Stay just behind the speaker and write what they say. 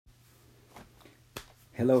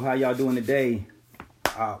Hello, how y'all doing today?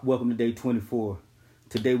 Welcome to day 24.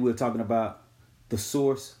 Today we're talking about the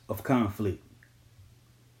source of conflict.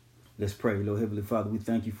 Let's pray. Lord Heavenly Father, we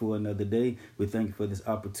thank you for another day. We thank you for this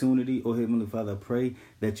opportunity. Oh Heavenly Father, I pray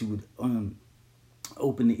that you would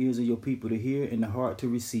open the ears of your people to hear and the heart to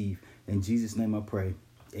receive. In Jesus' name I pray.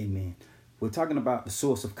 Amen. We're talking about the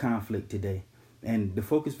source of conflict today. And the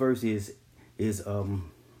focus verse is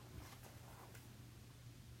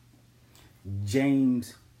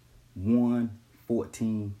James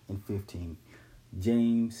 1:14 and 15.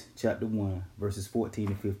 James chapter 1 verses 14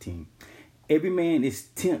 and 15. Every man is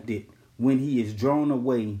tempted when he is drawn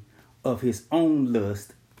away of his own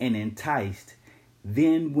lust and enticed.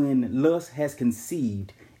 Then when lust has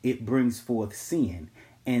conceived, it brings forth sin.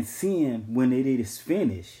 And sin, when it is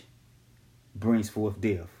finished, brings forth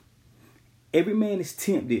death. Every man is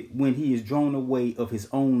tempted when he is drawn away of his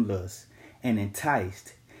own lust and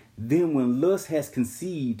enticed. Then when lust has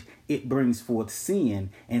conceived, it brings forth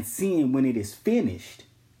sin. And sin, when it is finished,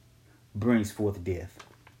 brings forth death.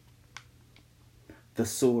 The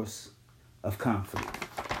source of conflict.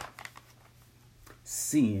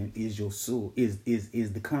 Sin is your soul, is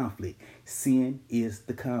the conflict. Sin is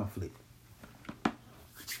the conflict.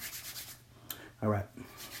 All right.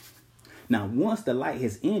 Now, once the light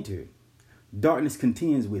has entered, darkness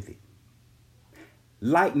contends with it.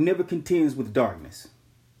 Light never contends with darkness.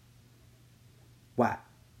 Why?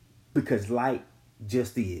 Because light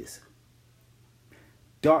just is.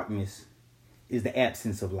 Darkness is the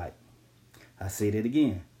absence of light. I say that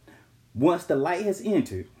again. Once the light has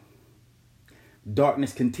entered,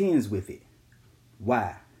 darkness contends with it.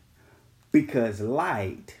 Why? Because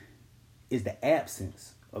light is the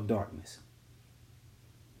absence of darkness.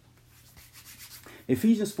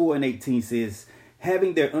 Ephesians 4:18 says,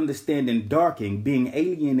 having their understanding darkened, being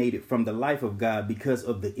alienated from the life of God because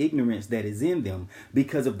of the ignorance that is in them,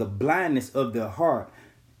 because of the blindness of their heart.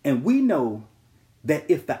 And we know that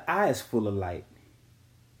if the eye is full of light,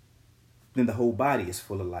 then the whole body is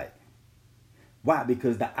full of light. Why?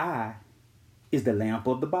 Because the eye is the lamp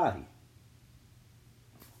of the body.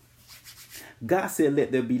 God said,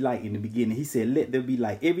 let there be light in the beginning. He said, let there be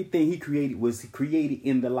light. Everything he created was created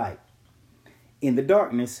in the light. In the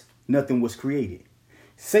darkness, nothing was created.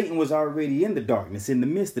 Satan was already in the darkness, in the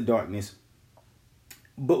midst of darkness.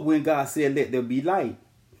 But when God said, let there be light,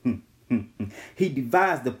 he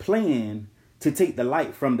devised a plan to take the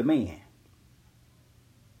light from the man.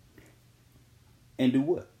 And do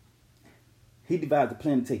what? He devised a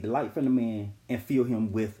plan to take the light from the man and fill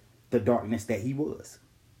him with the darkness that he was.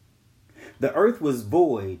 The earth was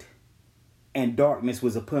void and darkness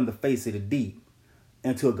was upon the face of the deep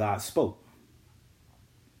until God spoke.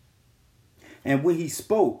 And when he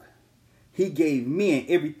spoke, he gave men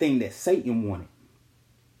everything that Satan wanted.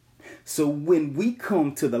 So when we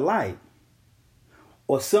come to the light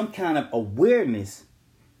or some kind of awareness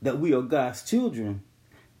that we are God's children,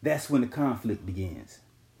 that's when the conflict begins.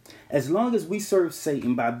 As long as we serve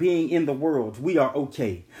Satan by being in the world, we are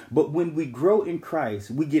okay. But when we grow in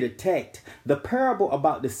Christ, we get attacked. The parable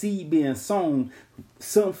about the seed being sown,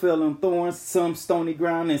 some fell on thorns, some stony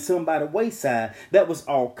ground, and some by the wayside, that was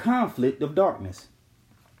all conflict of darkness,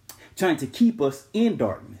 trying to keep us in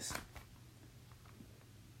darkness.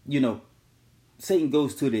 You know, Satan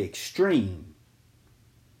goes to the extreme.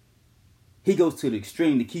 He goes to the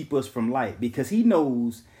extreme to keep us from light because he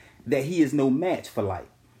knows that he is no match for light.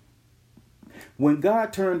 When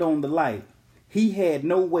God turned on the light, he had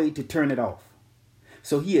no way to turn it off.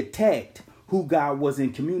 So he attacked who God was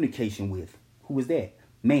in communication with. Who was that?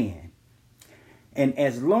 Man. And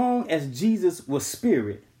as long as Jesus was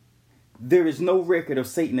spirit, there is no record of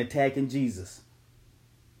Satan attacking Jesus.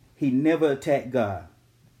 He never attacked God.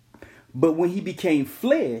 But when he became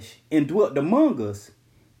flesh and dwelt among us,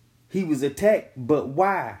 he was attacked. But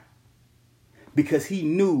why? Because he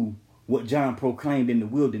knew what John proclaimed in the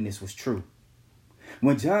wilderness was true.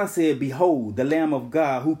 When John said, behold, the Lamb of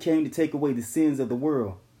God who came to take away the sins of the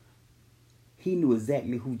world, he knew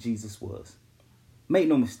exactly who Jesus was. Make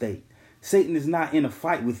no mistake, Satan is not in a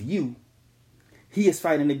fight with you. He is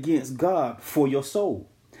fighting against God for your soul.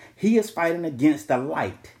 He is fighting against the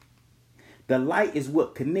light. The light is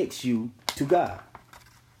what connects you to God.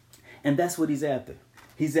 And that's what he's after.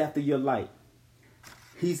 He's after your light.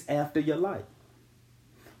 He's after your light.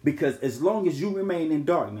 Because as long as you remain in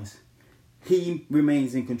darkness, he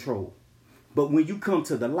remains in control. But when you come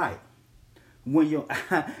to the light, when you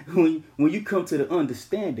come to the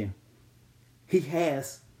understanding, he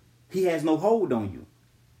has no hold on you.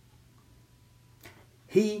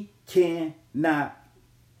 He can't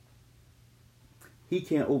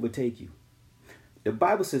overtake you. The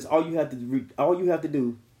Bible says all you have to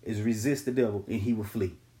do is resist the devil and he will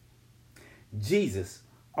flee.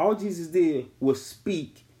 All Jesus did was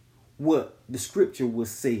speak what the scripture was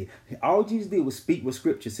said. All Jesus did was speak what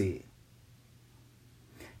scripture said.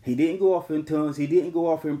 He didn't go off in tongues. He didn't go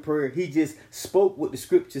off in prayer. He just spoke what the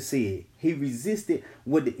scripture said. He resisted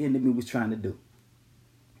what the enemy was trying to do.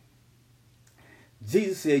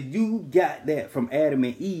 Jesus said, you got that from Adam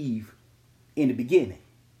and Eve in the beginning,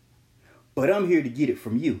 but I'm here to get it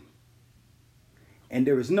from you. And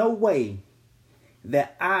there is no way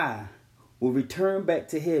that I will return back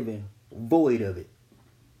to heaven void of it.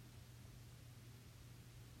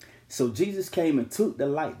 So Jesus came and took the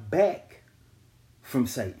light back from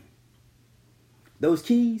Satan. Those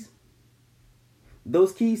keys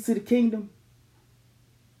to the kingdom,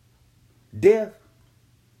 death,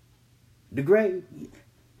 the grave,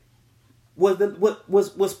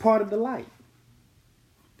 was part of the light.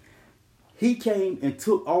 He came and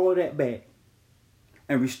took all of that back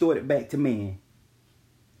and restored it back to man.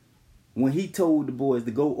 When he told the boys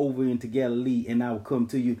to go over into Galilee and I will come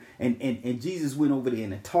to you. And Jesus went over there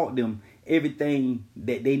and taught them everything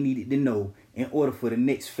that they needed to know in order for the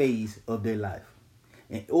next phase of their life.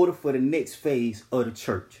 In order for the next phase of the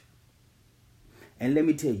church. And let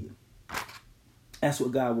me tell you, that's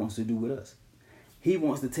what God wants to do with us. He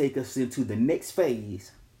wants to take us into the next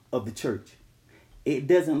phase of the church. It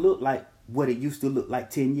doesn't look like what it used to look like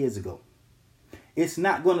 10 years ago. It's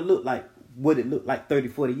not going to look like what it looked like 30,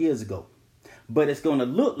 40 years ago. But it's going to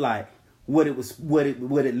look like what it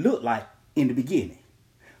looked like in the beginning.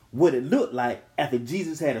 What it looked like after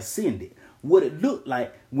Jesus had ascended. What it looked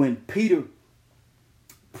like when Peter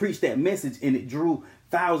preached that message and it drew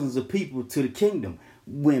thousands of people to the kingdom.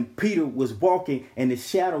 When Peter was walking and the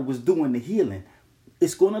shadow was doing the healing.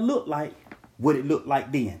 It's going to look like what it looked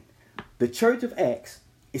like then. The church of Acts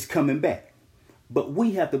is coming back. But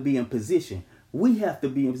we have to be in position. We have to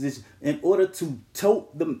be in position in order to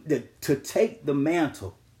take the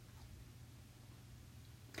mantle.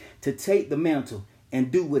 To take the mantle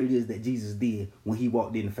and do what it is that Jesus did when he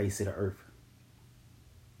walked in the face of the earth.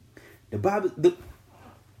 The Bible,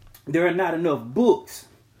 there are not enough books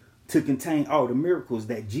to contain all the miracles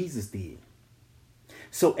that Jesus did.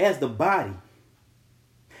 So as the body,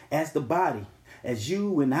 as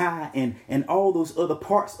you and I and all those other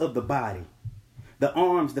parts of the body, the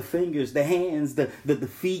arms, the fingers, the hands, the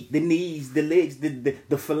feet, the knees, the legs,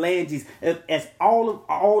 the phalanges, as all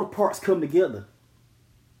the parts come together,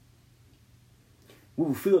 we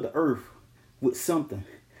will fill the earth with something.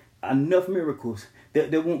 Enough miracles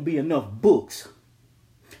that there won't be enough books.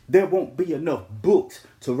 There won't be enough books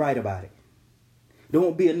to write about it. There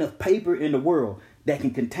won't be enough paper in the world that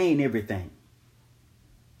can contain everything.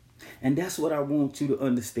 And that's what I want you to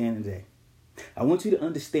understand today. I want you to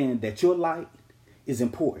understand that your light is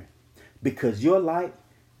important because your light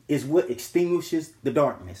is what extinguishes the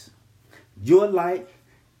darkness. Your light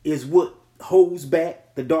is what holds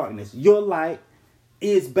back the darkness. Your light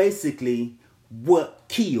is basically what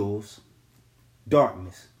kills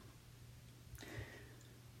darkness.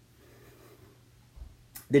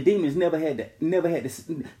 The demons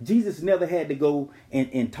Jesus never had to go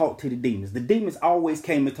and talk to the demons. The demons always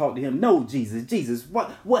came and talked to him. No, Jesus,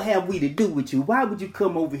 what have we to do with you? Why would you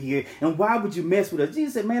come over here? And why would you mess with us?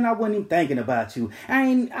 Jesus said, man, I wasn't even thinking about you.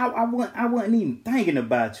 I wasn't even thinking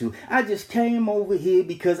about you. I just came over here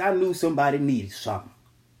because I knew somebody needed something.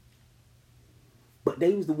 But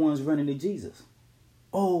they was the ones running to Jesus.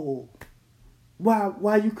 Oh,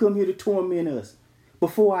 why you come here to torment us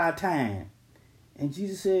before our time? And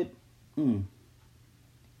Jesus said,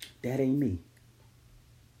 that ain't me.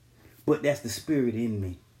 But that's the spirit in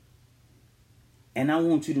me. And I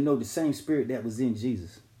want you to know the same spirit that was in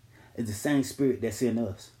Jesus is the same spirit that's in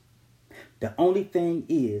us. The only thing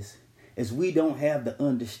is we don't have the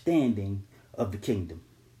understanding of the kingdom.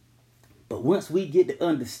 But once we get the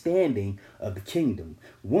understanding of the kingdom,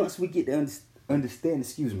 once we get the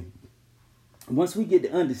once we get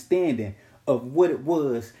the understanding of what it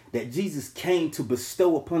was that Jesus came to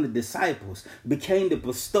bestow upon the disciples, became to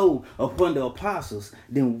bestow upon the apostles,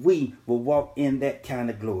 then we will walk in that kind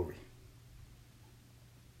of glory.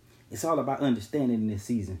 It's all about understanding in this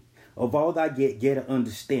season. Of all I get an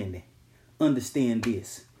understanding. Understand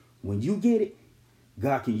this. When you get it,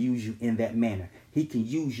 God can use you in that manner. He can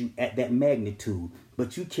use you at that magnitude.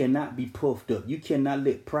 But you cannot be puffed up. You cannot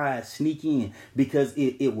let pride sneak in because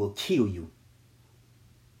it will kill you.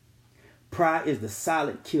 Pride is the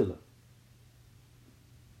silent killer.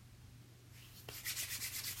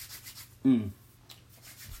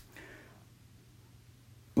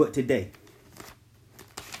 But today,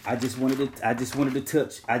 I just wanted to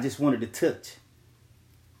touch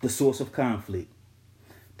the source of conflict.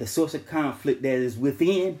 The source of conflict that is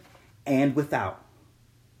within and without.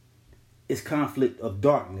 It's conflict of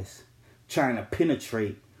darkness trying to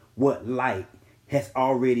penetrate what light has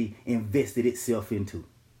already invested itself into.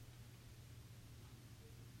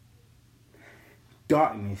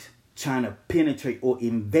 Darkness trying to penetrate or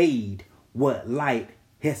invade what light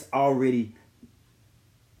has already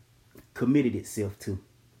committed itself to.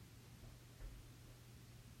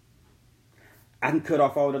 I can cut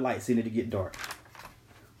off all the lights in it to get dark.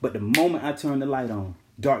 But the moment I turn the light on,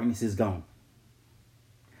 darkness is gone.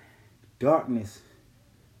 Darkness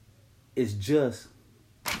is just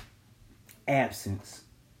absence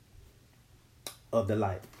of the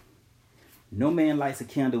light. No man lights a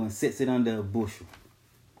candle and sets it under a bushel,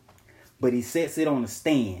 but he sets it on a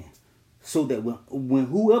stand so that when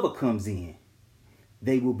whoever comes in,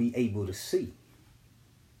 they will be able to see.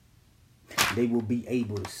 They will be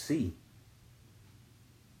able to see.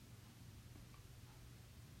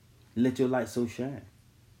 Let your light so shine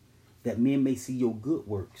that men may see your good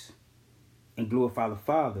works and glorify the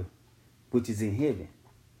Father which is in heaven.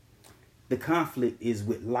 The conflict is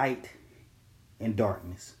with light and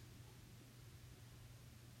darkness.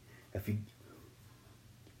 If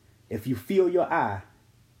you fill your eye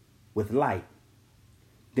with light,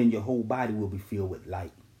 then your whole body will be filled with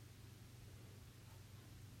light.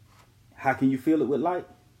 How can you fill it with light?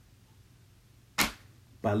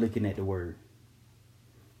 By looking at the Word.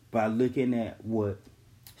 By looking at what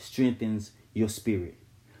strengthens your spirit.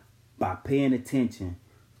 By paying attention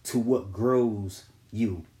to what grows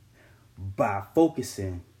you. By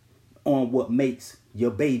focusing on what makes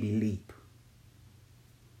your baby leap.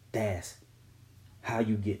 That's how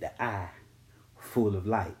you get the eye full of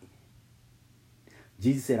light.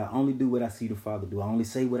 Jesus said, I only do what I see the Father do. I only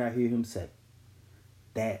say what I hear him say.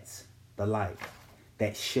 That's the light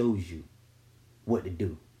that shows you what to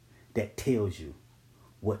do. That tells you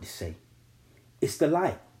what to say. It's the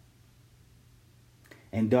light.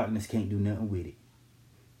 And darkness can't do nothing with it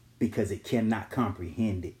because it cannot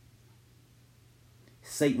comprehend it.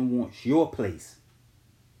 Satan wants your place.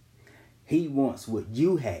 He wants what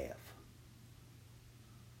you have.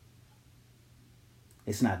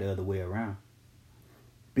 It's not the other way around.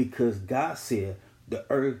 Because God said the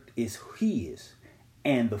earth is his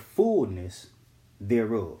and the fullness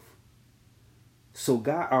thereof. So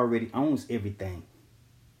God already owns everything.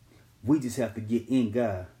 We just have to get in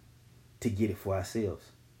God to get it for ourselves.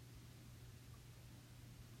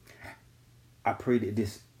 I pray that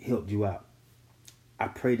this helped you out. I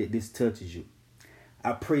pray that this touches you.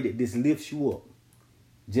 I pray that this lifts you up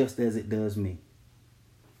just as it does me.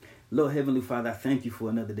 Lord Heavenly Father, I thank you for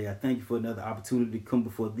another day. I thank you for another opportunity to come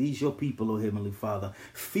before these your people, Lord Heavenly Father.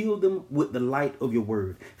 Fill them with the light of your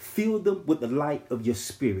word. Fill them with the light of your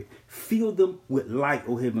spirit. Fill them with light,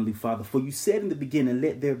 O Heavenly Father. For you said in the beginning,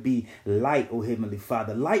 let there be light, O Heavenly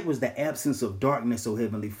Father. Light was the absence of darkness, O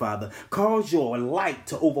Heavenly Father. Cause your light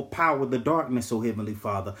to overpower the darkness, O Heavenly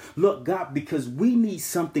Father. Lord God, because we need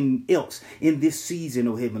something else in this season,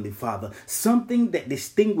 O Heavenly Father. Something that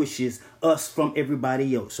distinguishes us from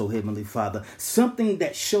everybody else, O Heavenly Father. Something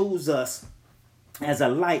that shows us as a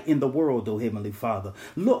light in the world, O Heavenly Father.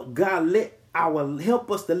 Lord God,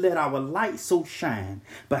 help us to let our light so shine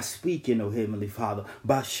by speaking, O Heavenly Father,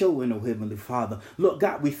 by showing, O Heavenly Father. Lord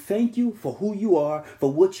God, we thank you for who you are,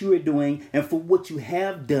 for what you are doing, and for what you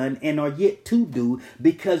have done and are yet to do,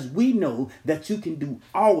 because we know that you can do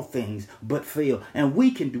all things but fail, and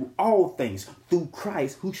we can do all things through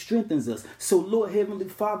Christ who strengthens us. So, Lord Heavenly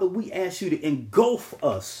Father, we ask you to engulf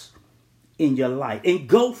us in your light,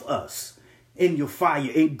 engulf us in your fire,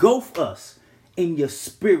 engulf us in your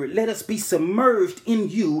spirit. Let us be submerged in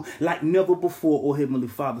you like never before, oh Heavenly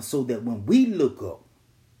Father, so that when we look up,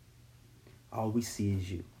 all we see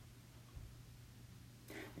is you.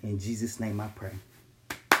 In Jesus' name I pray.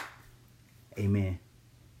 Amen.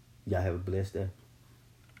 Y'all have a blessed day.